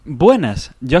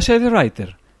Buenas, yo soy The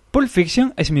Writer. Pulp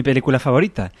Fiction es mi película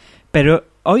favorita, pero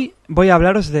hoy voy a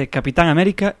hablaros de Capitán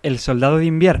América, el Soldado de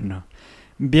Invierno.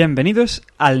 Bienvenidos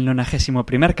al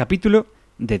 91º capítulo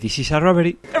de This is a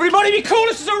Robbery. Everybody be cool,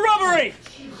 this is a robbery!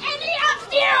 Any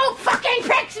of you fucking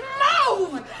pricks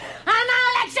move! And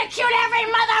I'll execute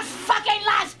every motherfucking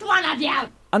last one of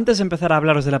you! Antes de empezar a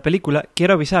hablaros de la película,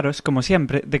 quiero avisaros, como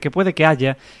siempre, de que puede que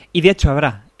haya, y de hecho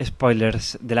habrá,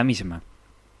 spoilers de la misma.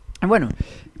 Bueno,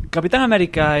 Capitán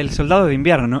América, el Soldado de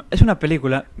Invierno, es una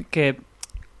película que,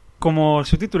 como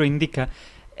su título indica,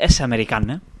 es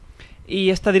americana y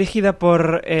está dirigida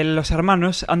por los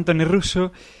hermanos Anthony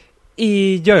Russo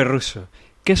y Joe Russo,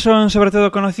 que son sobre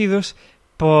todo conocidos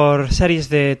por series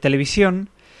de televisión,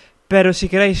 pero si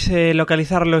queréis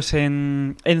localizarlos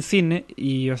en cine,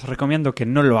 y os recomiendo que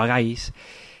no lo hagáis,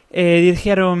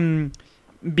 dirigieron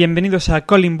Bienvenidos a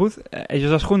Collinwood,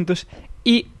 ellos dos juntos,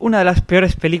 y una de las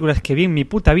peores películas que vi en mi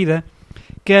puta vida,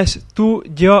 que es Tú,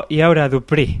 Yo y Ahora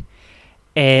Dupree,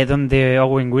 donde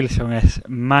Owen Wilson es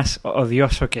más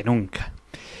odioso que nunca.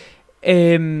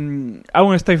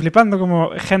 Aún estoy flipando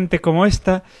como gente como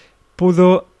esta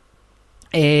pudo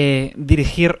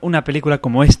dirigir una película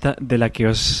como esta de la que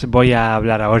os voy a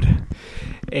hablar ahora.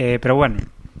 Pero bueno,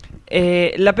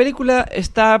 la película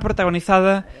está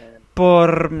protagonizada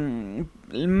por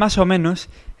más o menos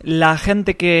la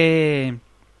gente que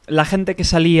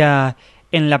salía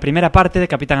en la primera parte de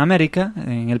Capitán América,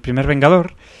 en el primer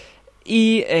Vengador,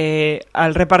 y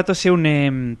al reparto se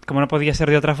une, como no podía ser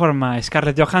de otra forma,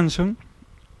 Scarlett Johansson,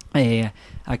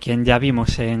 a quien ya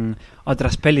vimos en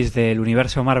otras pelis del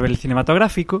universo Marvel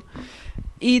cinematográfico,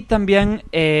 y también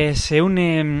se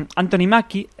une Anthony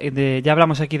Mackie, ya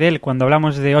hablamos aquí de él cuando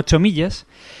hablamos de 8 millas,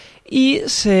 y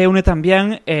se une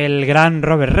también el gran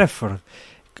Robert Redford,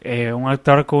 un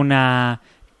actor con una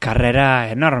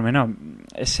carrera enorme, ¿no?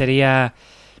 Sería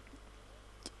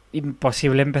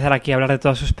imposible empezar aquí a hablar de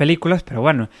todas sus películas, pero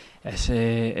bueno,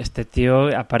 este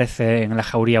tío aparece en La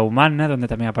Jauría Humana, donde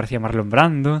también aparecía Marlon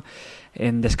Brando,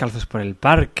 en Descalzos por el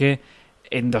Parque,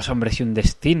 en Dos hombres y un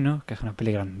destino, que es una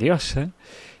peli grandiosa,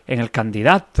 en El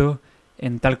candidato,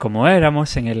 en Tal como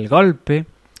éramos, en El golpe,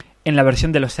 en la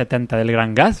versión de los 70 del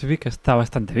Gran Gatsby, que está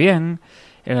bastante bien,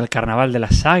 en El carnaval de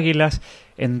las águilas,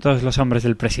 en Todos los hombres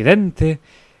del presidente,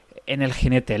 en El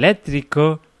jinete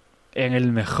eléctrico, en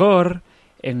El mejor,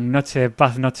 en Noche de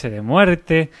paz, noche de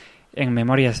muerte, en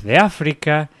Memorias de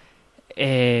África,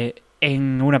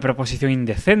 en Una proposición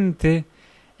indecente,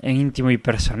 en Íntimo y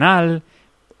personal,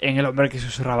 en El hombre que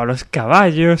susurraba a los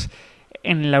caballos,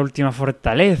 en La última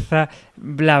fortaleza,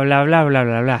 bla bla bla bla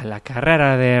bla bla. La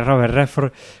carrera de Robert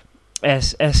Redford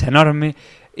es enorme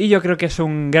y yo creo que es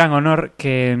un gran honor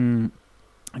que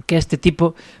este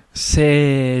tipo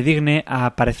se digne a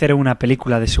aparecer en una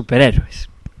película de superhéroes.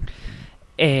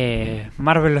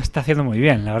 Marvel lo está haciendo muy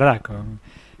bien, la verdad,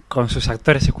 con sus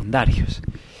actores secundarios.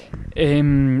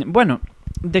 Bueno,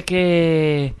 ¿de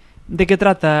qué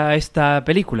trata esta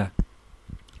película?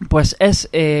 Pues es,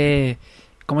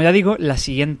 como ya digo, la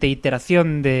siguiente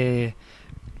iteración de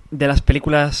las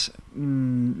películas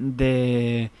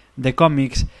de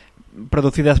cómics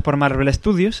producidas por Marvel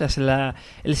Studios. Es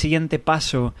el siguiente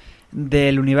paso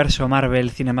del universo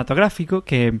Marvel cinematográfico,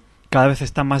 que cada vez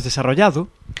está más desarrollado.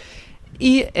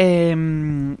 Y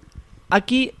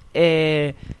aquí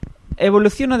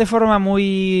evoluciona de forma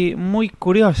muy, muy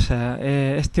curiosa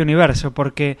este universo,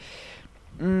 porque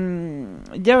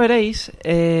ya veréis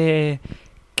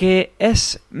que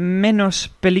es menos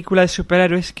película de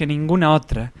superhéroes que ninguna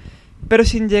otra, pero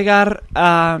sin llegar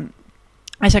a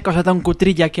esa cosa tan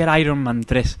cutrilla que era Iron Man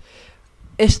 3.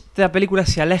 Esta película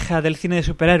se aleja del cine de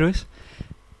superhéroes,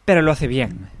 pero lo hace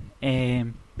bien.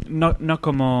 No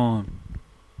como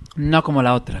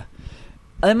la otra.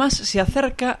 Además, se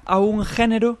acerca a un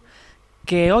género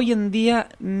que hoy en día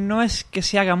no es que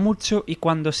se haga mucho, y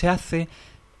cuando se hace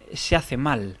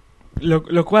mal.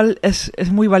 Lo cual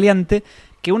es muy valiente,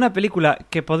 que una película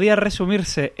que podía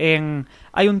resumirse en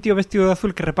hay un tío vestido de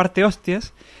azul que reparte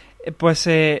hostias, pues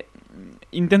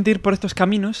intenta ir por estos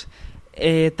caminos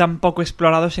tan poco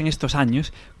explorados en estos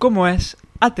años, como es,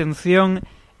 atención,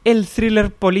 el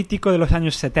thriller político de los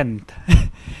años 70.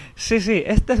 Sí,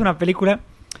 esta es una película,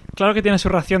 claro que tiene su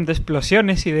ración de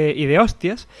explosiones y de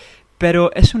hostias,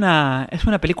 pero es una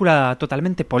película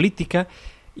totalmente política,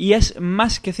 y es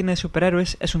más que cine de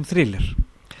superhéroes, es un thriller.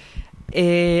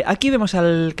 Aquí vemos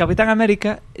al Capitán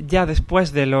América ya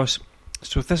después de los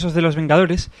sucesos de los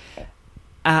Vengadores,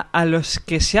 a los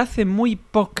que se hace muy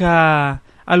poca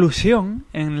alusión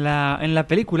en la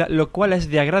película, lo cual es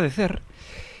de agradecer,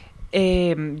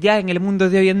 ya en el mundo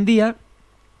de hoy en día,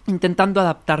 intentando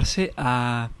adaptarse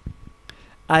a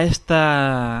a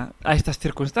estas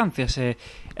circunstancias.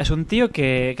 Es un tío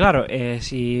que, claro,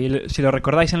 si lo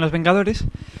recordáis en Los Vengadores,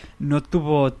 no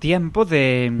tuvo tiempo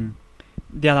de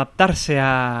adaptarse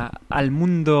al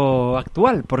mundo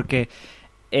actual, porque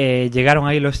llegaron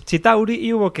ahí los Chitauri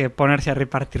y hubo que ponerse a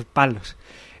repartir palos.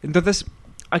 Entonces,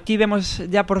 aquí vemos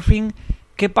ya por fin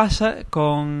qué pasa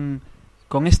con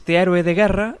este héroe de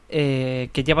guerra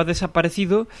que lleva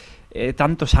desaparecido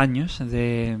tantos años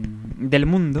del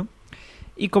mundo,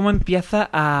 y cómo empieza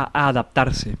a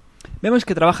adaptarse. Vemos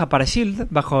que trabaja para S.H.I.E.L.D.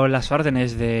 bajo las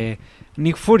órdenes de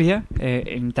Nick Furia,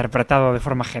 interpretado de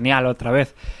forma genial otra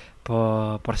vez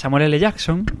por Samuel L.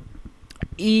 Jackson.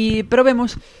 Pero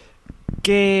vemos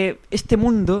que este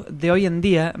mundo de hoy en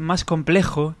día, más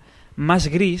complejo, más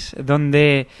gris,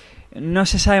 donde no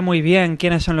se sabe muy bien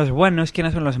quiénes son los buenos,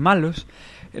 quiénes son los malos,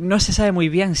 no se sabe muy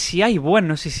bien si hay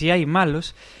buenos y si hay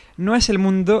malos, no es el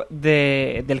mundo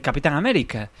del Capitán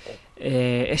América.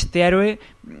 Este héroe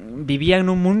vivía en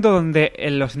un mundo donde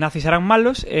los nazis eran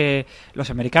malos, los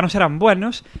americanos eran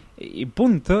buenos, y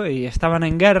punto, y estaban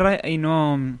en guerra y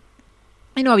no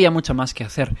había mucho más que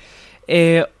hacer.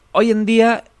 Hoy en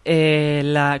día,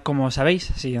 como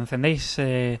sabéis, si encendéis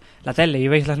la tele y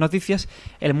veis las noticias,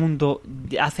 el mundo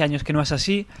hace años que no es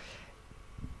así.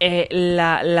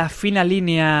 La fina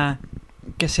línea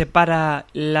que separa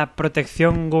la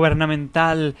protección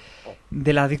gubernamental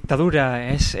de la dictadura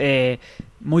es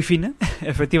muy fina,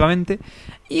 efectivamente,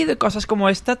 y de cosas como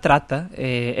esta trata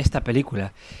esta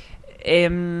película.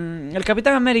 El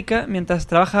Capitán América, mientras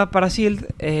trabaja para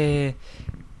S.H.I.E.L.D.,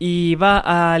 y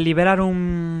va a liberar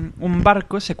un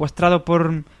barco secuestrado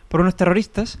por unos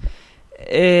terroristas,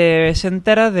 se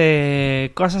entera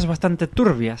de cosas bastante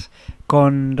turbias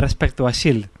con respecto a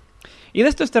S.H.I.E.L.D. Y de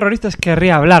estos terroristas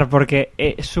querría hablar, porque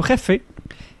su jefe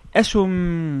es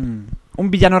un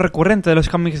villano recurrente de los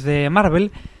cómics de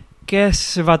Marvel, que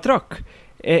es Batroc,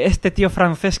 este tío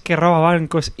francés que roba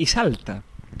bancos y salta.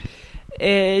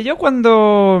 Yo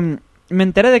cuando me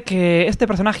enteré de que este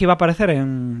personaje iba a aparecer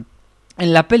en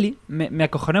la peli, me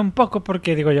acojoné un poco,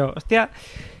 porque digo yo, hostia,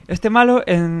 este malo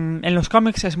en los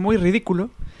cómics es muy ridículo,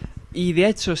 y de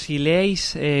hecho si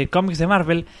leéis cómics de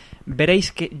Marvel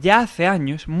veréis que ya hace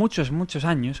años, muchos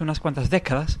años, unas cuantas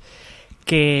décadas,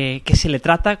 que se le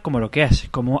trata como lo que es,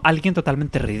 como alguien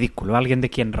totalmente ridículo, alguien de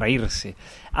quien reírse.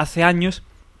 Hace años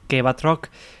que Batroc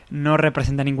no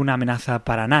representa ninguna amenaza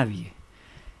para nadie,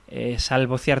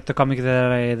 salvo cierto cómic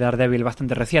de Daredevil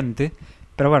bastante reciente,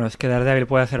 pero bueno, es que Daredevil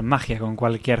puede hacer magia con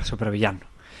cualquier supervillano.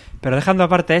 Pero dejando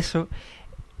aparte eso,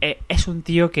 es un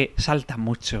tío que salta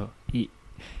mucho y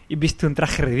viste un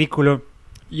traje ridículo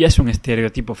y es un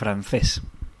estereotipo francés.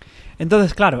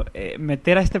 Entonces, claro,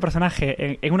 meter a este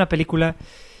personaje en una película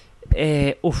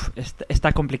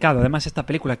está complicado. Además, esta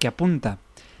película que apunta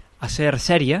a ser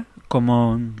seria,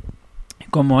 como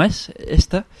es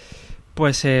esta,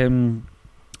 pues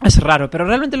es raro. Pero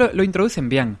realmente lo introducen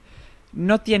bien.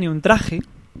 No tiene un traje,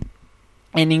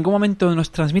 en ningún momento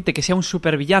nos transmite que sea un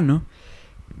supervillano,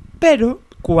 pero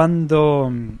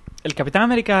cuando el Capitán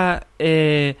América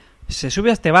se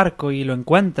sube a este barco y lo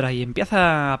encuentra y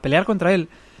empieza a pelear contra él,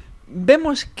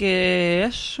 vemos que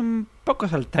es un poco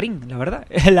saltarín, la verdad.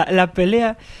 La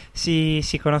pelea, si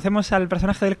conocemos al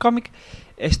personaje del cómic,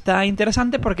 está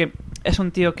interesante porque es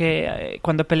un tío que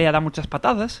cuando pelea da muchas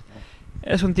patadas,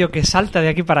 es un tío que salta de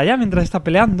aquí para allá mientras está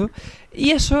peleando,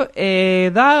 y eso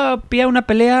da pie a una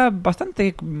pelea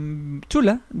bastante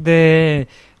chula del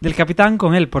Capitán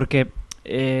con él, porque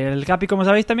el Capi, como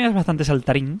sabéis, también es bastante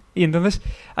saltarín, y entonces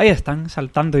ahí están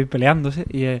saltando y peleándose,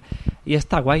 y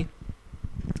está guay.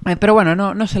 Pero bueno,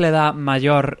 no se le da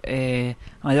mayor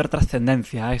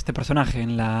trascendencia a este personaje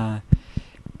en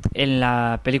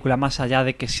la película, más allá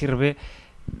de que sirve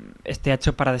este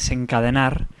hecho para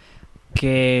desencadenar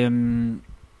que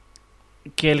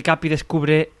el Capi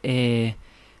descubre que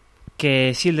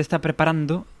S.H.I.E.L.D. está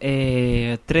preparando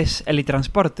 3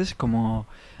 helitransportes, como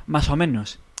más o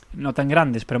menos, no tan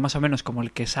grandes, pero más o menos como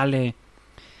el que sale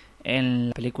en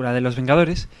la película de Los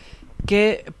Vengadores,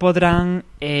 que podrán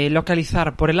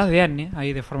localizar por el ADN,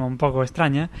 ahí de forma un poco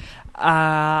extraña,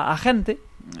 a gente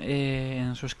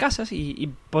en sus casas y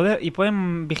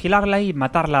pueden vigilarla y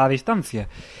matarla a distancia.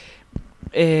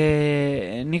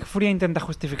 Nick Fury intenta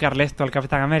justificarle esto al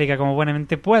Capitán América como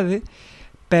buenamente puede,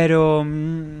 pero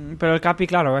el Capi,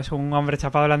 claro, es un hombre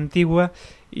chapado a la antigua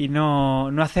y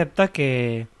no acepta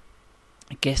que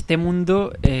este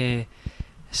mundo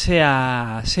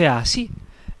sea así.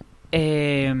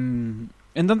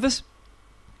 Entonces,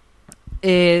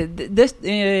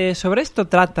 sobre esto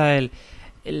trata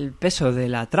el peso de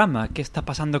la trama. ¿Qué está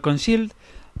pasando con S.H.I.E.L.D.?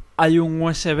 Hay un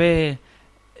USB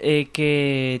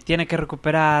que tiene que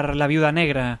recuperar la viuda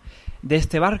negra de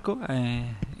este barco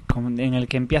en el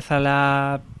que empieza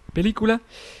la película,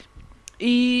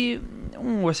 y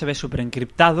un USB súper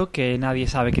encriptado que nadie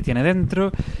sabe qué tiene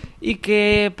dentro y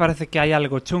que parece que hay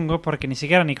algo chungo porque ni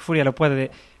siquiera Nick Fury lo puede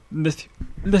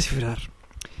descifrar.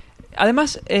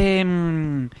 Además,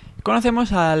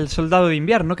 conocemos al Soldado de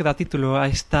Invierno, que da título a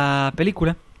esta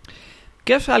película,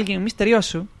 que es alguien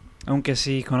misterioso, aunque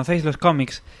si conocéis los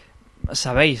cómics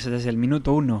sabéis desde el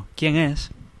minuto 1 quién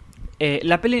es.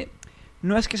 La peli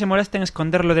no es que se moleste en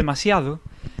esconderlo demasiado,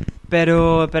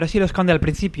 pero sí lo esconde al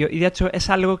principio, y de hecho es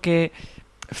algo que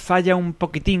falla un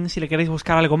poquitín si le queréis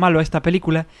buscar algo malo a esta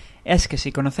película. Es que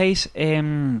si conocéis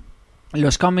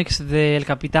los cómics del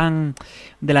Capitán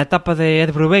de la etapa de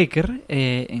Ed Brubaker,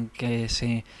 en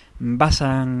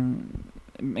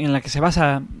la que se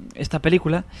basa esta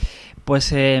película,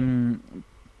 pues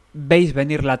veis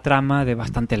venir la trama de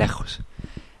bastante lejos.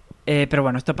 Pero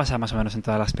bueno, esto pasa más o menos en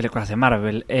todas las películas de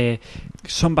Marvel.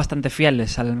 Son bastante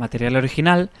fieles al material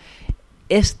original.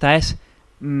 Esta es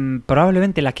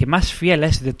probablemente la que más fiel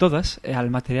es de todas al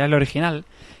material original,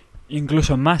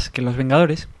 incluso más que Los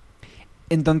Vengadores.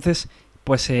 Entonces,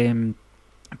 pues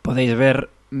podéis ver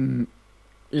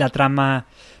la trama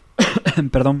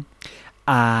perdón,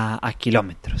 a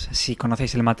kilómetros, si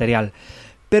conocéis el material.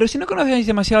 Pero si no conocéis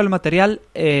demasiado el material,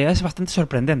 es bastante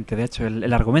sorprendente. De hecho,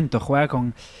 el argumento juega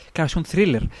con... Claro, es un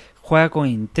thriller, juega con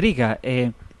intriga.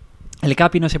 El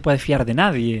Capi no se puede fiar de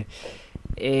nadie.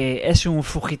 Es un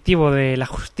fugitivo de la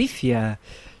justicia.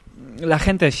 La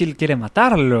gente de S.H.I.E.L.D. quiere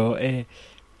matarlo.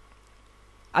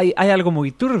 Hay algo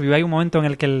muy turbio. Hay un momento en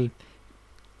el que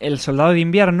el Soldado de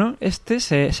Invierno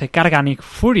se carga a Nick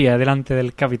Fury delante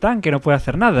del Capitán, que no puede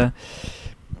hacer nada.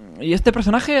 Y este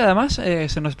personaje, además,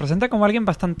 se nos presenta como alguien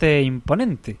bastante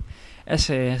imponente.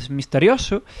 Es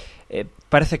misterioso,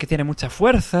 parece que tiene mucha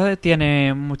fuerza,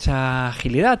 tiene mucha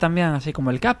agilidad también, así como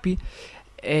el Capi.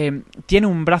 Tiene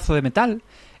un brazo de metal.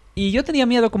 Y yo tenía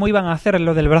miedo cómo iban a hacer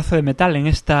lo del brazo de metal en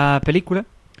esta película,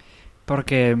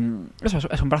 porque eso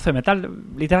es un brazo de metal,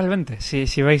 literalmente,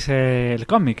 si veis el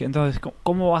cómic. Entonces,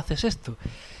 ¿cómo haces esto?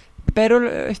 Pero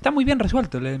está muy bien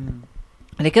resuelto, le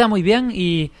queda muy bien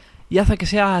y hace que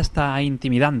sea hasta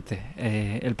intimidante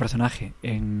el personaje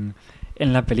en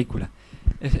la película.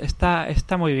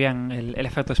 Está muy bien el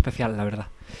efecto especial, la verdad.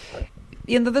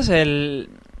 Y entonces el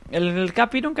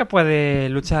Capi nunca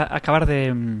puede acabar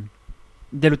de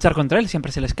luchar contra él,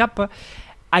 siempre se le escapa.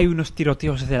 Hay unos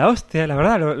tiroteos de la hostia, la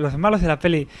verdad. Los malos de la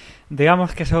peli,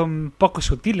 digamos que son poco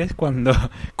sutiles cuando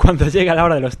llega la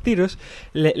hora de los tiros.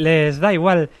 Les da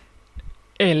igual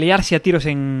liarse a tiros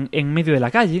en medio de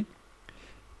la calle.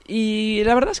 Y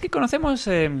la verdad es que conocemos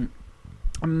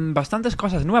bastantes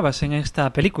cosas nuevas en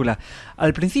esta película.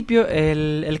 Al principio,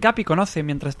 el Capi conoce,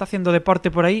 mientras está haciendo deporte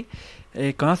por ahí,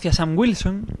 conoce a Sam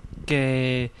Wilson,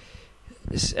 que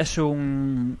es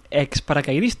un ex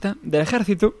paracaidista del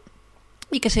ejército,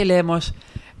 y que si leemos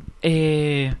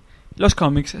los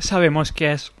cómics sabemos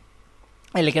que es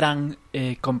el gran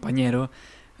compañero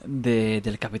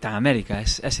del Capitán América,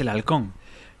 es el Halcón,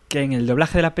 que en el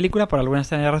doblaje de la película, por alguna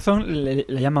extraña razón,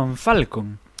 le llaman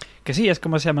Falcon. Que sí, es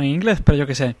como se llama en inglés, pero yo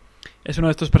qué sé. Es uno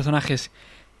de estos personajes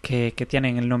que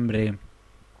tienen el nombre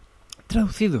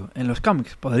traducido en los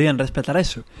cómics. Podrían respetar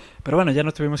eso. Pero bueno, ya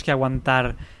no tuvimos que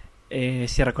aguantar,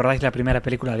 si recordáis la primera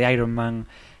película de Iron Man,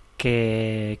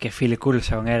 que Phil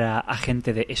Coulson era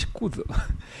agente de escudo.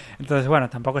 Entonces, bueno,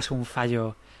 tampoco es un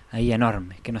fallo ahí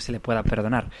enorme que no se le pueda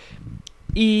perdonar.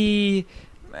 Y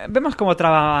vemos cómo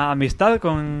traba amistad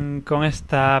con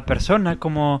esta persona,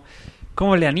 cómo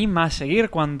le anima a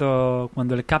seguir cuando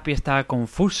el Capi está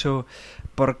confuso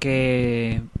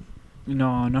porque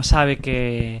no sabe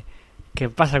qué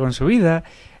pasa con su vida.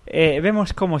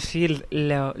 Vemos como si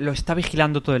lo está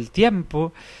vigilando todo el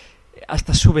tiempo.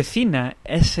 Hasta su vecina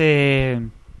es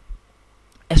un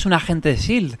agente de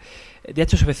S.H.I.E.L.D. De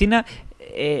hecho, su vecina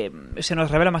se nos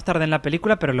revela más tarde en la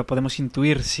película, pero lo podemos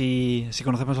intuir si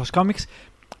conocemos los cómics.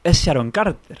 Es Sharon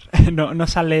Carter. No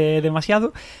sale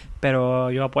demasiado, pero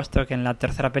yo apuesto que en la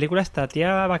tercera película esta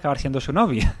tía va a acabar siendo su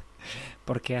novia,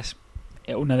 porque es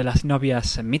una de las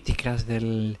novias míticas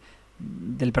del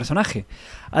personaje.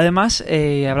 Además,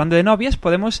 hablando de novias,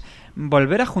 podemos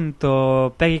volver a junto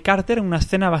a Peggy Carter en una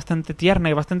escena bastante tierna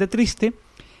y bastante triste,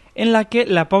 en la que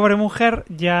la pobre mujer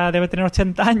ya debe tener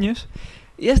 80 años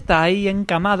y está ahí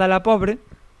encamada la pobre.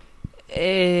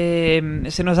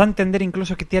 Se nos da a entender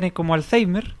incluso que tiene como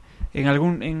Alzheimer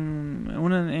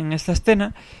en esta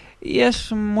escena, y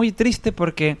es muy triste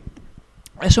porque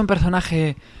es un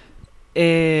personaje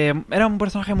era un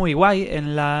personaje muy guay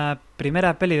en la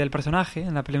primera peli del personaje,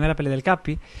 en la primera peli del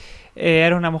Capi.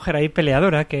 era una mujer ahí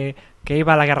peleadora que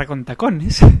iba a la guerra con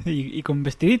tacones y con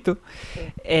vestidito.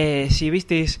 Si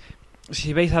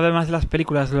veis además de las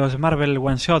películas, los Marvel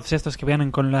One Shots, estos que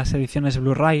vienen con las ediciones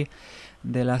Blu-ray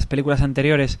de las películas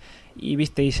anteriores, y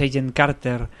visteis Agent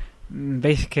Carter,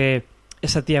 veis que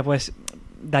esa tía pues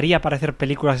daría para hacer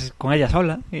películas con ella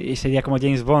sola, y sería como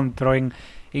James Bond, pero en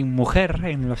mujer,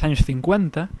 en los años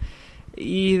 50,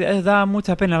 y da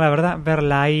mucha pena, la verdad,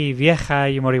 verla ahí vieja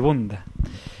y moribunda.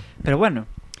 Pero bueno,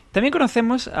 también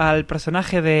conocemos al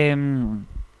personaje de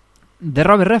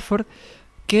Robert Redford,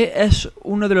 que es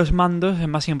uno de los mandos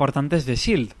más importantes de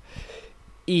S.H.I.E.L.D.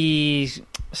 Y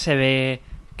se ve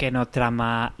que no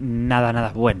trama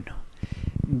nada bueno.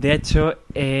 De hecho,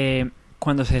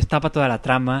 cuando se destapa toda la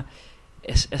trama,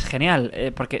 es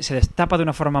genial, porque se destapa de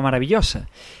una forma maravillosa.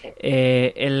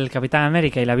 El Capitán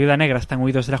América y la Viuda Negra están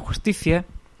huidos de la justicia,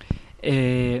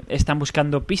 están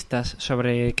buscando pistas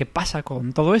sobre qué pasa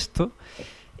con todo esto,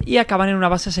 y acaban en una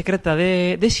base secreta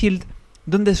de S.H.I.E.L.D.,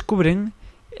 donde descubren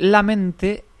la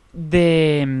mente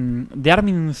de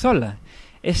Armin Zola,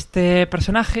 este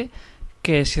personaje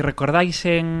que, si recordáis,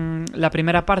 en la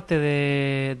primera parte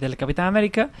del Capitán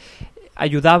América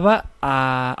ayudaba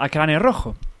a Cráneo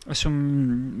Rojo. Es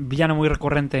un villano muy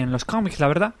recurrente en los cómics, la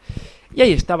verdad. Y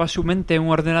ahí estaba su mente en un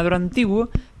ordenador antiguo,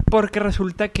 porque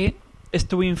resulta que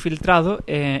estuvo infiltrado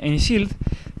en S.H.I.E.L.D.,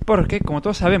 porque, como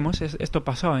todos sabemos, esto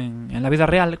pasó en la vida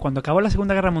real. Cuando acabó la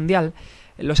Segunda Guerra Mundial,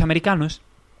 los americanos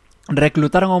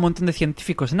reclutaron a un montón de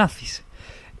científicos nazis.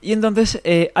 Y entonces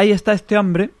ahí está este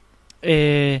hombre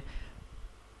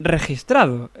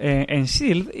registrado en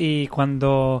S.H.I.E.L.D., y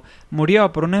cuando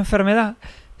murió por una enfermedad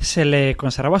se le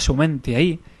conservaba su mente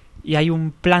ahí, y hay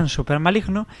un plan súper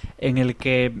maligno en el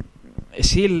que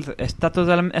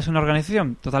S.H.I.E.L.D. es una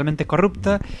organización totalmente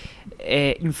corrupta,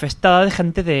 infestada de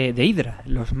gente de Hydra,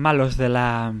 los malos de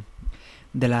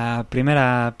la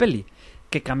primera peli,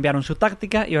 que cambiaron su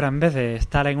táctica y ahora, en vez de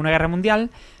estar en una guerra mundial,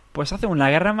 pues hacen una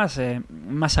guerra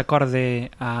más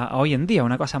acorde a hoy en día,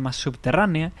 una cosa más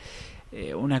subterránea,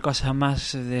 una cosa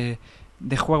más de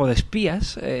juego de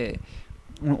espías,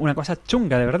 una cosa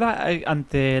chunga, de verdad,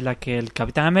 ante la que el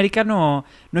Capitán América no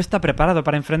está preparado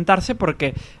para enfrentarse,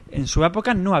 porque en su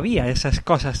época no había esas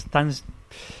cosas tan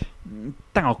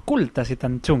ocultas y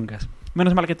tan chungas.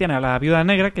 Menos mal que tiene a la Viuda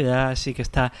Negra, que ya sí que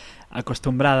está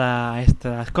acostumbrada a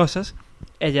estas cosas.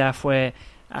 Ella fue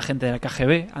agente de la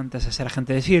KGB antes de ser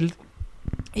agente de S.H.I.E.L.D.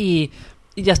 y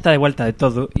ya está de vuelta de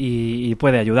todo y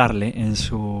puede ayudarle en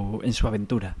su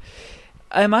aventura.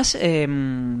 Además,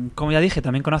 como ya dije,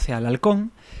 también conoce al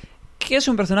Halcón, que es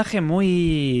un personaje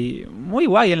muy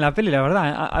guay en la peli, la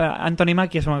verdad. Anthony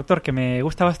Mackie es un actor que me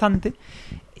gusta bastante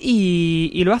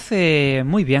y lo hace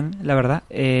muy bien, la verdad.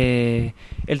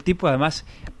 El tipo, además,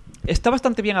 está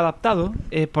bastante bien adaptado,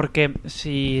 porque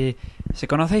si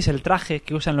conocéis el traje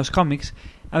que usa en los cómics,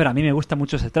 a ver, a mí me gusta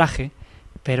mucho ese traje,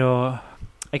 pero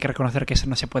hay que reconocer que eso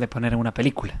no se puede poner en una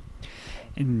película.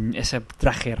 Ese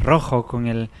traje rojo con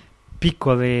el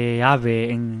pico de ave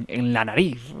en la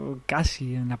nariz,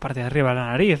 casi en la parte de arriba de la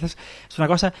nariz, es una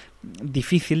cosa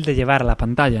difícil de llevar a la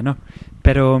pantalla, ¿no?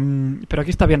 Pero aquí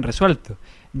está bien resuelto.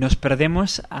 Nos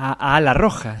perdemos a Ala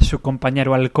Roja, su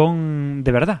compañero halcón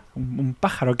de verdad, un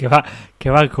pájaro que va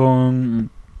con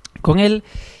él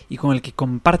y con el que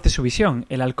comparte su visión.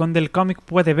 El halcón del cómic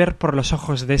puede ver por los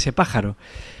ojos de ese pájaro.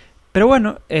 Pero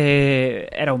bueno,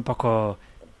 era un poco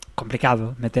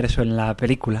complicado meter eso en la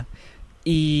película.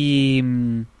 Y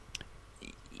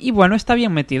bueno, está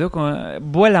bien metido,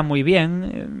 vuela muy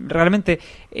bien. Realmente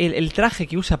el traje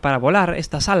que usa para volar,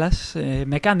 estas alas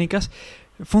mecánicas,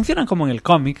 funcionan como en el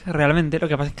cómic, realmente. Lo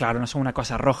que pasa es que, claro, no son una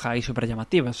cosa roja y súper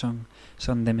llamativa, son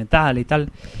de metal y tal.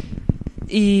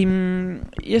 Y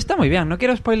está muy bien. No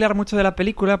quiero spoilear mucho de la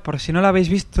película por si no la habéis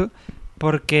visto,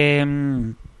 porque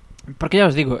ya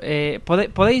os digo,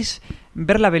 podéis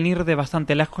verla venir de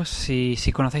bastante lejos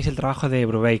si conocéis el trabajo de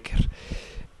Brubaker.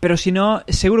 Pero si no,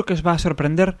 seguro que os va a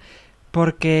sorprender,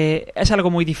 porque es algo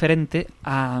muy diferente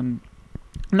a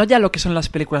no ya lo que son las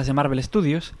películas de Marvel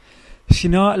Studios,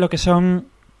 sino lo que son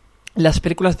las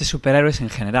películas de superhéroes en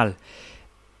general.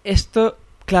 Esto,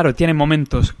 claro, tiene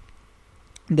momentos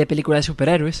de película de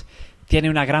superhéroes, tiene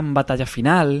una gran batalla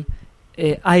final,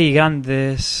 hay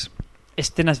grandes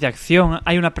escenas de acción,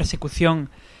 hay una persecución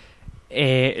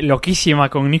loquísima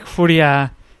con Nick Fury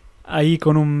ahí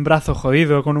con un brazo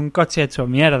jodido, con un coche hecho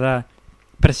mierda,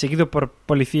 perseguido por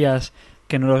policías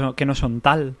que no son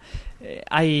tal.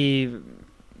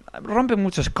 Rompen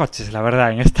muchos coches, la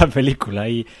verdad, en esta película,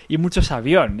 y muchos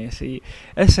aviones, y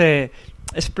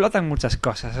explotan muchas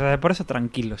cosas, por eso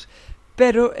tranquilos.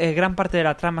 pero gran parte de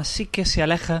la trama sí que se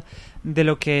aleja de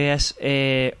lo que es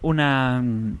una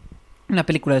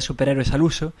película de superhéroes al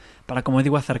uso, para, como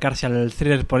digo, acercarse al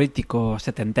thriller político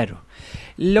setentero.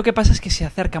 Lo que pasa es que se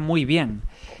acerca muy bien.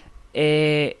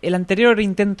 El anterior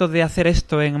intento de hacer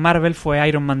esto en Marvel fue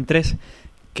Iron Man 3,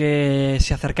 que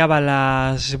se acercaba a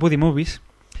las buddy movies,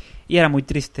 y era muy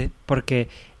triste, porque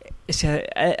se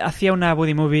hacía una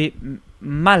buddy movie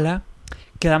mala,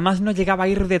 que además no llegaba a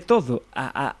ir de todo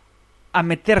a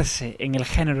meterse en el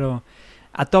género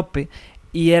a tope,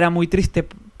 y era muy triste,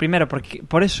 primero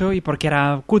por eso, y porque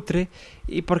era cutre,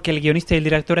 y porque el guionista y el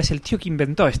director es el tío que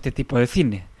inventó este tipo de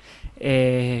cine.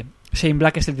 Shane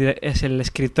Black es el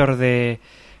escritor de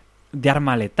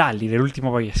Arma Letal y del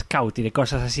Último Boy Scout y de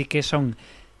cosas así que son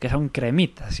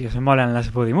cremitas y os molan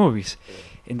las body movies.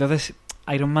 Entonces,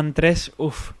 Iron Man 3,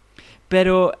 uff.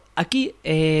 Pero aquí,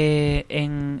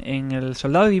 en El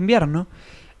Soldado de Invierno,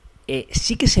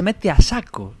 sí que se mete a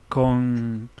saco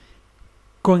con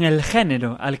el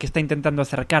género al que está intentando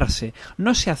acercarse.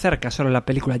 No se acerca solo a la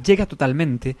película, llega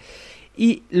totalmente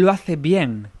y lo hace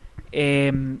bien.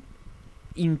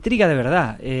 Intriga de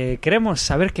verdad. Queremos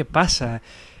saber qué pasa.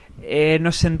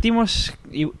 Nos sentimos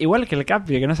igual que el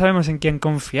Capi, que no sabemos en quién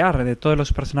confiar de todos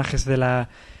los personajes de la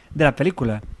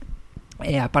película,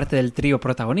 aparte del trío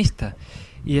protagonista,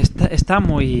 y está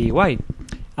muy guay.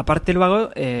 Aparte luego,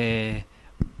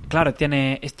 claro,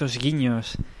 tiene estos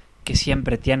guiños que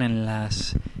siempre tienen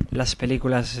las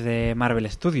películas de Marvel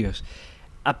Studios.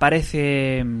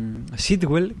 Aparece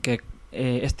Sitwell, que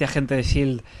este agente de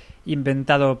S.H.I.E.L.D.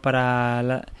 inventado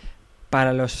para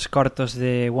los cortos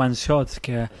de One Shots,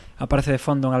 que aparece de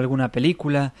fondo en alguna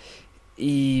película,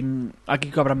 y aquí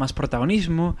cobra más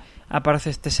protagonismo. Aparece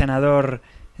este senador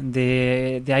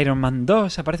de Iron Man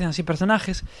 2, aparecen así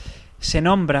personajes, se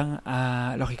nombran,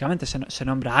 lógicamente se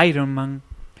nombra a Iron Man,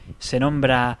 se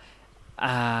nombra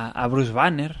a Bruce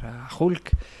Banner, a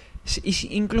Hulk,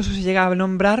 y incluso se llega a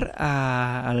nombrar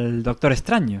al Doctor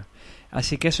Extraño.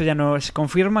 Así que eso ya nos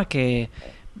confirma que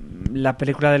la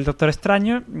película del Doctor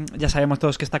Extraño, ya sabemos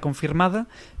todos que está confirmada,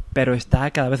 pero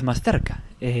está cada vez más cerca.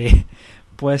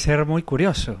 Puede ser muy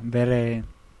curioso ver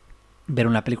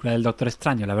una película del Doctor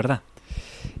Extraño, la verdad.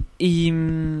 Y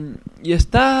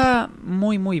está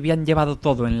muy muy bien llevado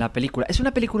todo en la película. Es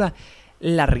una película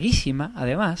larguísima,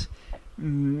 además.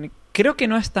 Creo que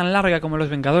no es tan larga como Los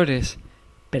Vengadores,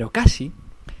 pero casi.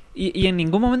 Y en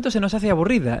ningún momento se nos hace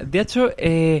aburrida. De hecho,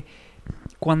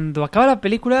 cuando acaba la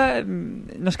película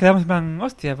nos quedamos en plan,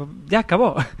 hostia, ya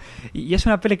acabó. Y es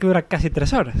una peli que dura casi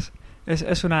 3 horas.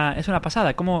 Es una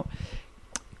pasada cómo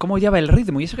lleva el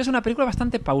ritmo. Y eso que es una película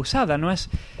bastante pausada, no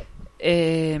es...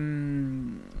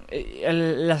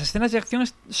 las escenas de acción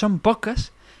son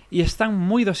pocas y están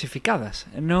muy dosificadas.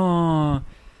 No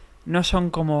son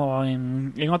como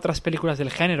en otras películas del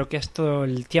género, que es todo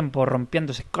el tiempo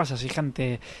rompiéndose cosas y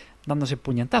gente dándose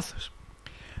puñetazos.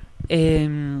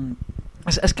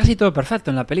 Es casi todo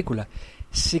perfecto en la película.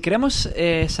 Si queremos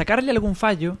sacarle algún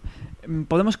fallo,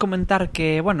 podemos comentar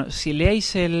que, bueno, si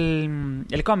leéis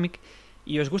el cómic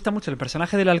y os gusta mucho el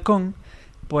personaje del halcón,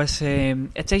 pues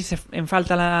echáis en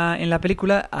falta en la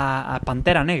película a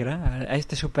Pantera Negra, a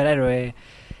este superhéroe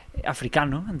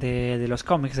africano de los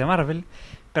cómics de Marvel.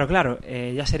 Pero claro,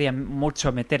 ya sería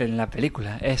mucho meter en la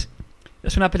película. Es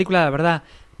una película, la verdad,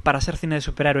 para ser cine de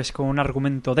superhéroes con un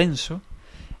argumento denso.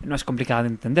 No es complicada de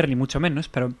entender, ni mucho menos,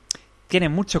 pero tiene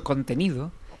mucho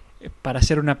contenido para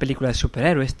ser una película de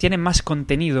superhéroes. Tiene más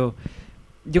contenido...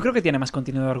 Yo creo que tiene más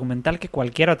contenido argumental que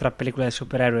cualquier otra película de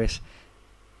superhéroes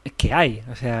que hay.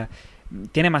 O sea,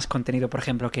 tiene más contenido, por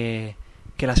ejemplo, que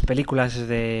las películas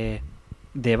de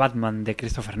Batman de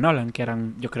Christopher Nolan, que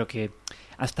eran, yo creo que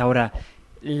hasta ahora,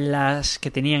 las que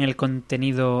tenían el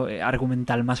contenido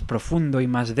argumental más profundo y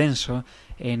más denso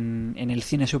en el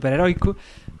cine superheroico.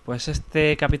 Pues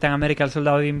este Capitán América, el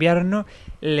Soldado de Invierno,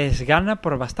 les gana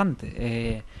por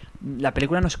bastante. La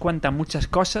película nos cuenta muchas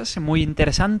cosas muy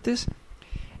interesantes.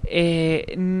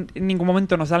 En ningún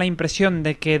momento nos da la impresión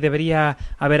de que debería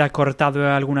haber acortado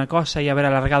alguna cosa y haber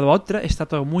alargado otra. Está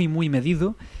todo muy muy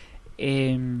medido,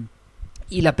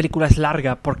 y la película es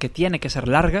larga porque tiene que ser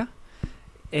larga,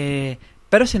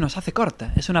 pero se nos hace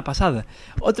corta. Es una pasada.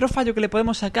 Otro fallo que le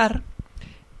podemos sacar,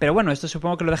 pero bueno, esto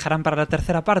supongo que lo dejarán para la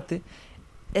tercera parte,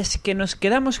 es que nos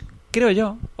quedamos, creo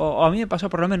yo, o a mí me pasó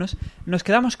por lo menos, nos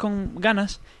quedamos con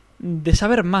ganas de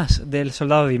saber más del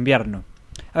Soldado de Invierno.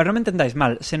 A ver, no me entendáis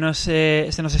mal, se nos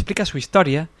explica su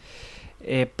historia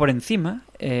por encima,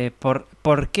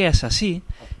 por qué es así.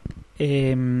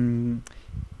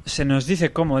 Se nos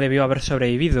dice cómo debió haber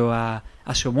sobrevivido a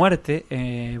su muerte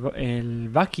el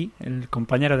Bucky, el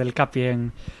compañero del Capi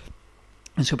en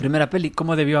en su primera peli,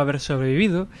 cómo debió haber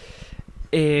sobrevivido.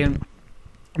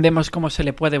 Vemos cómo se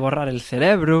le puede borrar el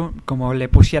cerebro, cómo le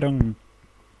pusieron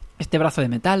este brazo de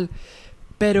metal.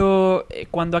 Pero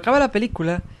cuando acaba la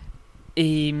película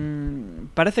y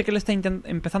parece que él está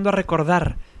empezando a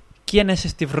recordar quién es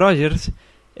Steve Rogers,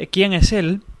 quién es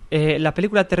él, la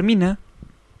película termina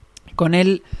con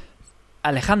él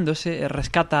alejándose,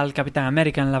 rescata al Capitán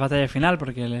América en la batalla final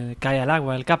porque le cae al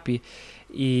agua el Capi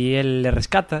y él le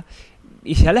rescata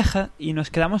y se aleja, y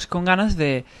nos quedamos con ganas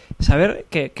de saber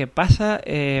qué pasa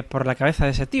por la cabeza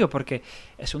de ese tío, porque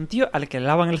es un tío al que le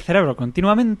lavan el cerebro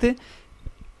continuamente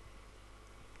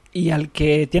y al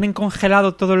que tienen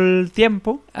congelado todo el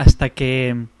tiempo hasta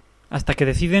que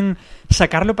deciden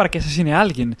sacarlo para que asesine a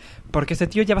alguien, porque este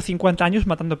tío lleva 50 años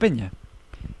matando peña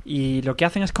y lo que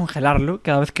hacen es congelarlo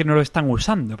cada vez que no lo están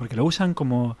usando, porque lo usan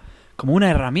como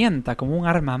una herramienta, como un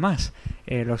arma más,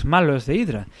 los malos de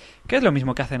Hydra, que es lo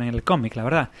mismo que hacen en el cómic, la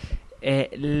verdad.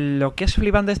 Lo que es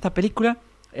flipante de esta película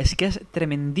es que es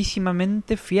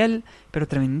tremendísimamente fiel, pero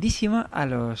tremendísima a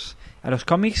los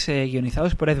cómics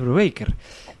guionizados por Ed Brubaker.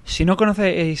 Si no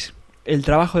conocéis el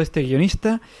trabajo de este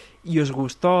guionista y os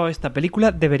gustó esta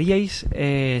película, deberíais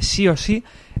sí o sí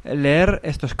leer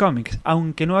estos cómics.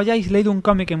 Aunque no hayáis leído un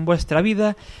cómic en vuestra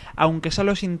vida, aunque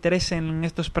solo os interesen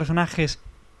estos personajes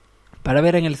para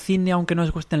ver en el cine, aunque no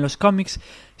os gusten los cómics,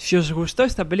 si os gustó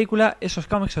esta película, esos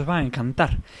cómics os van a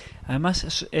encantar.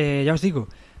 Además, ya os digo,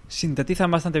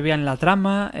 sintetizan bastante bien la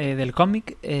trama del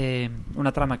cómic,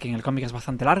 una trama que en el cómic es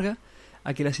bastante larga.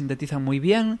 Aquí la sintetizan muy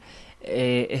bien,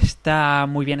 está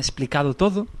muy bien explicado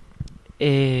todo,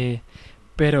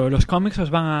 pero los cómics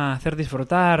os van a hacer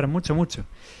disfrutar mucho, mucho.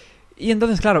 Y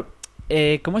entonces, claro,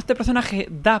 como este personaje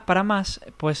da para más,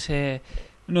 pues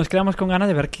nos quedamos con ganas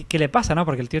de ver qué le pasa, ¿no?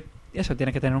 Porque el tío, eso,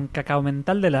 tiene que tener un cacao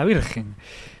mental de la Virgen.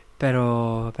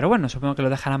 Pero bueno, supongo que lo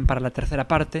dejarán para la tercera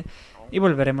parte y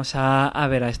volveremos a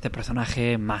ver a este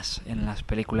personaje más en las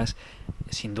películas,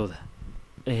 sin duda.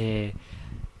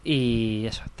 Y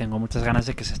eso, tengo muchas ganas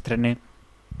de que se estrene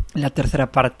la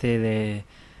tercera parte de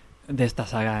esta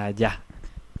saga ya,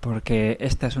 porque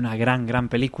esta es una gran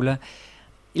película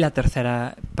y la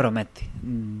tercera promete,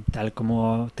 tal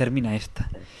como termina esta.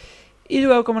 Y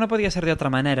luego, como no podía ser de otra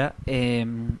manera,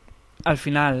 al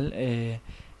final,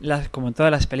 como en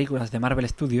todas las películas de Marvel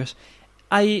Studios,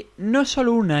 hay no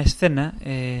solo una escena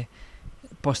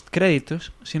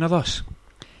post-créditos, sino dos.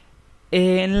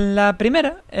 La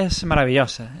primera es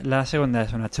maravillosa, la segunda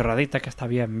es una chorradita que está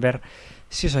bien ver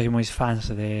si sois muy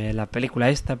fans de la película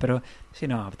esta, pero si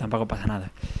no, tampoco pasa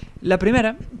nada. La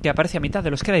primera, que aparece a mitad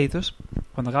de los créditos,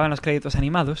 cuando acaban los créditos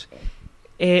animados,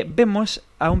 vemos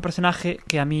a un personaje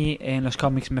que a mí en los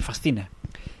cómics me fascina,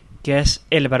 que es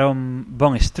el Barón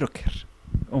von Strucker,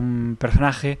 un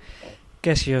personaje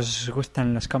que, si os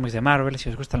gustan los cómics de Marvel, si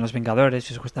os gustan los Vengadores,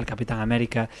 si os gusta el Capitán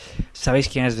América, sabéis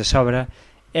quién es de sobra.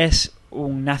 Es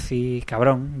un nazi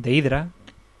cabrón de Hydra,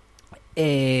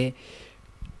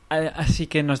 así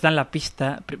que nos dan la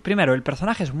pista. Primero, el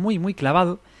personaje es muy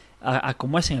clavado a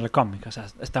como es en el cómic, o sea,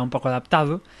 está un poco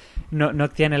adaptado, no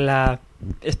tiene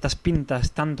estas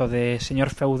pintas tanto de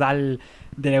señor feudal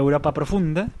de la Europa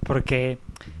profunda, porque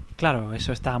claro,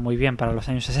 eso está muy bien para los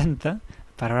años 60,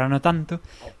 para ahora no tanto,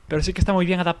 pero sí que está muy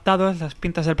bien adaptado. Las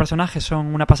pintas del personaje son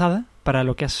una pasada para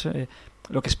lo que es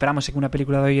lo que esperamos en una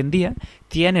película de hoy en día.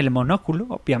 Tiene el monóculo,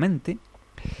 obviamente.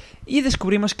 Y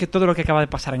descubrimos que todo lo que acaba de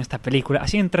pasar en esta película,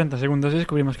 así en 30 segundos,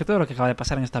 descubrimos que todo lo que acaba de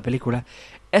pasar en esta película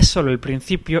es solo el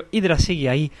principio. Hydra sigue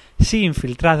ahí, sigue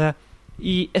infiltrada,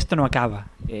 y esto no acaba.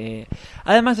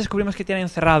 Además descubrimos que tienen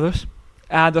encerrados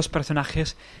a dos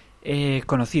personajes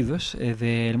conocidos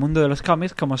del mundo de los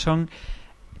cómics, como son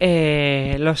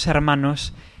los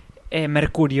hermanos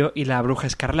Mercurio y la Bruja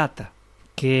Escarlata,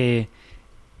 que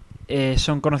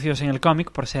son conocidos en el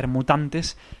cómic por ser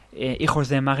mutantes, hijos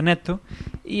de Magneto,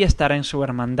 y estar en su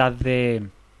hermandad de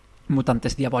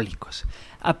mutantes diabólicos,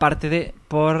 aparte de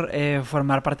por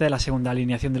formar parte de la segunda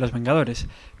alineación de los Vengadores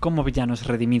como villanos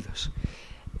redimidos.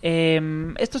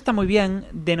 Esto está muy bien,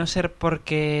 de no ser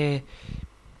porque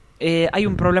hay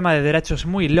un problema de derechos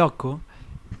muy loco,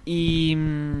 y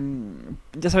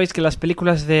ya sabéis que las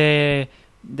películas de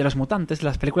los mutantes,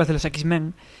 las películas de los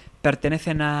X-Men,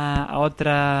 pertenecen a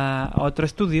otro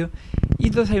estudio, y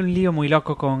entonces hay un lío muy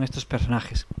loco con estos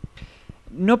personajes.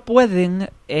 No pueden,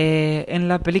 en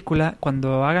la película,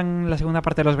 cuando hagan la segunda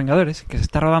parte de Los Vengadores, que se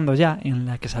está rodando ya, en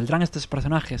la que saldrán estos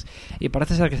personajes y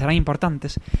parece ser que serán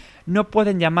importantes, no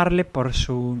pueden llamarle por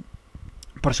su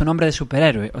nombre de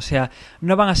superhéroe. O sea,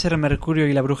 no van a ser Mercurio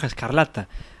y la Bruja Escarlata,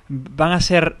 van a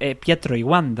ser Pietro y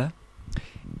Wanda,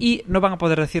 y no van a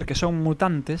poder decir que son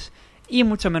mutantes, y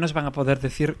mucho menos van a poder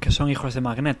decir que son hijos de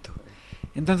Magneto.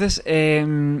 Entonces,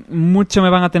 mucho me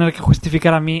van a tener que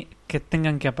justificar a mí que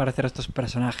tengan que aparecer estos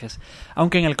personajes,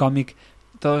 aunque en el cómic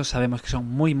todos sabemos que son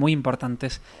muy, muy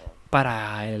importantes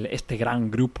para este gran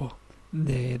grupo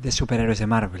de superhéroes de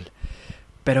Marvel.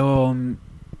 Pero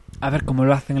a ver cómo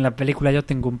lo hacen en la película, yo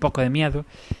tengo un poco de miedo,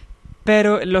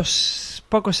 pero los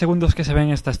pocos segundos que se ven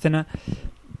en esta escena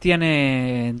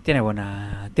tiene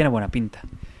buena pinta.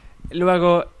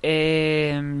 Luego,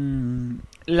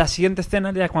 la siguiente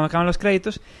escena, ya cuando acaban los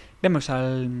créditos, vemos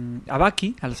a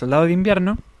Bucky, al soldado de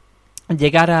invierno,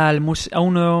 llegar a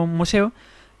un nuevo museo,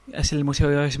 es el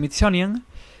Museo Smithsonian,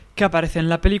 que aparece en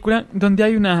la película, donde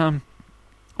hay una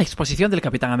exposición del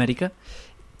Capitán América,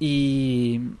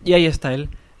 y ahí está él,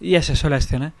 y es eso la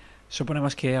escena.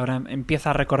 Suponemos que ahora empieza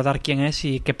a recordar quién es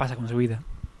y qué pasa con su vida.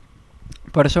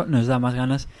 Por eso nos da más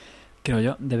ganas, creo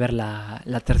yo, de ver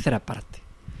la tercera parte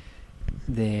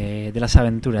de las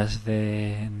aventuras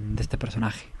de este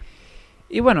personaje.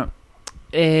 Y bueno,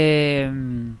 es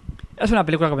una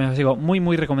película, como os digo, muy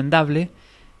muy recomendable.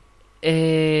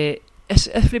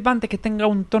 Es flipante que tenga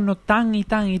un tono tan y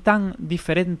tan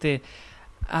diferente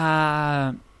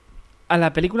a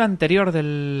la película anterior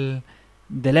del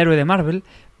héroe de Marvel,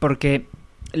 porque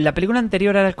la película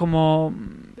anterior era como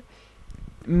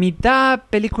mitad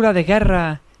película de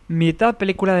guerra, mitad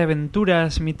película de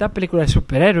aventuras, mitad película de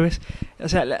superhéroes. O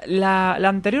sea, la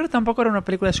anterior tampoco era una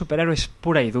película de superhéroes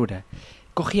pura y dura.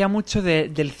 Cogía mucho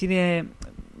del cine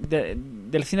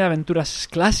del cine de aventuras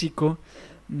clásico,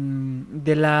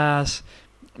 de las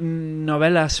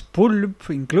novelas pulp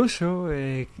incluso,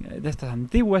 de estas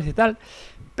antiguas y tal,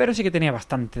 pero sí que tenía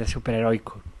bastante de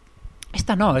superheroico.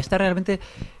 Esta no, esta realmente,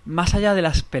 más allá de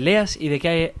las peleas y de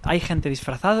que hay gente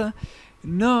disfrazada,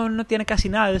 no tiene casi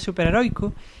nada de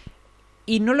superheroico.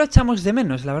 Y no lo echamos de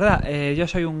menos, la verdad. Yo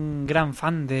soy un gran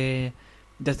fan de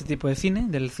este tipo de cine,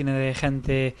 del cine de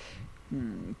gente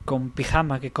con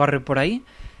pijama que corre por ahí.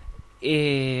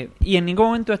 Y en ningún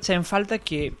momento eché en falta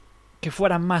que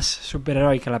fuera más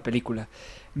superheroica la película.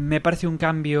 Me parece un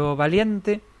cambio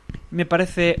valiente. Me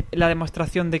parece la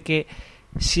demostración de que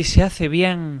si se hace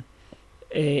bien,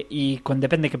 y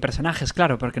depende de qué personajes,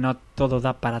 claro, porque no todo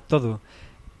da para todo.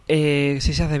 Si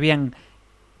se hace bien,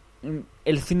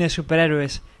 el cine de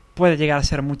superhéroes puede llegar a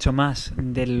ser mucho más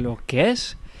de lo que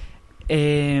es.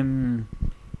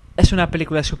 Es una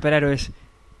película de superhéroes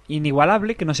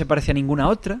inigualable, que no se parece a ninguna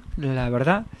otra, la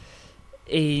verdad.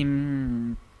 Y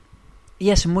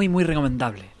es muy, muy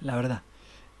recomendable, la verdad.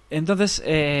 Entonces,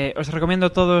 os recomiendo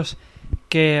a todos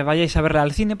que vayáis a verla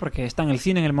al cine, porque está en el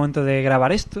cine en el momento de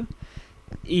grabar esto.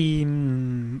 Y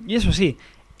eso sí,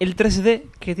 el 3D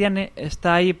que tiene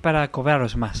está ahí para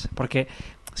cobraros más, porque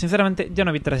sinceramente yo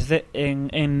no vi 3D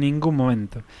en ningún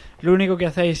momento. Lo único que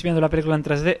hacéis viendo la película en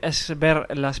 3D es ver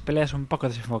las peleas un poco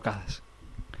desenfocadas,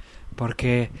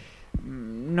 porque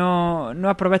no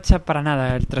aprovecha para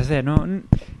nada el 3D.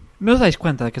 No os dais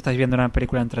cuenta de que estáis viendo una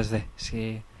película en 3D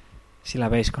si la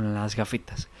veis con las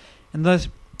gafitas. Entonces,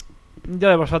 yo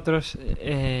de vosotros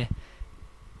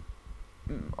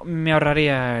me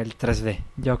ahorraría el 3D.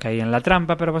 Yo caí en la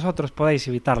trampa, pero vosotros podéis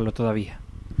evitarlo todavía.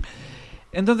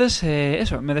 Entonces,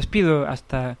 eso, me despido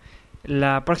hasta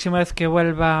la próxima vez que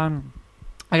vuelva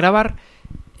a grabar,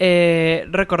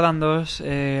 recordándoos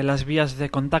las vías de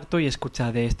contacto y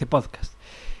escucha de este podcast.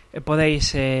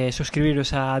 Podéis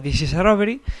suscribiros a This is a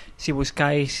Robbery si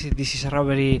buscáis This is a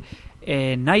Robbery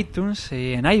en iTunes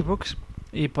y en iVoox,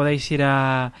 y podéis ir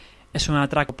a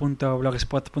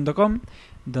esunatraco.blogspot.com,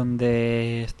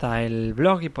 donde está el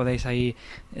blog, y podéis ahí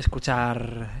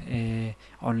escuchar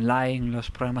online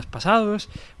los programas pasados,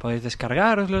 podéis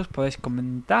descargaroslos, podéis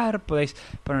comentar, podéis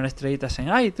poner estrellitas en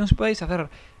iTunes, podéis hacer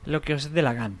lo que os dé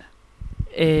la gana.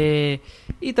 Y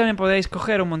también podéis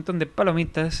coger un montón de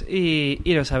palomitas y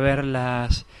iros a ver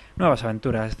las nuevas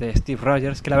aventuras de Steve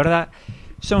Rogers, que la verdad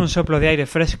son un soplo de aire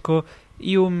fresco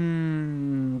y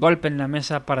un golpe en la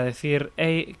mesa para decir,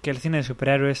 hey, que el cine de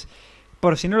superhéroes,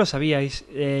 por si no lo sabíais,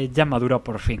 ya maduró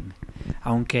por fin.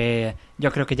 Aunque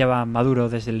yo creo que ya va maduro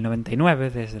desde el 99,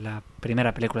 desde la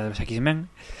primera película de los X-Men.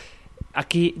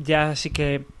 Aquí ya sí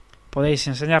que podéis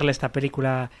enseñarle esta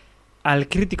película al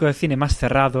crítico de cine más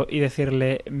cerrado y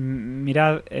decirle,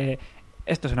 mirad,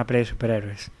 esto es una película de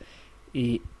superhéroes.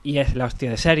 Y es la hostia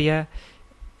de seria,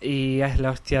 y es la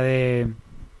hostia de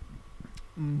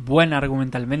buena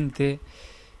argumentalmente,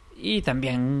 y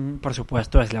también, por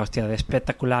supuesto, es la hostia de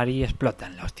espectacular y explota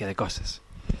en la hostia de cosas.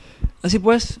 Así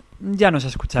pues, ya nos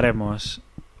escucharemos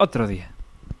otro día.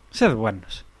 Sed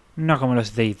buenos, no como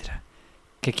los de Hydra,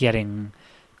 que quieren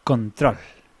control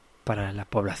para la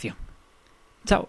población.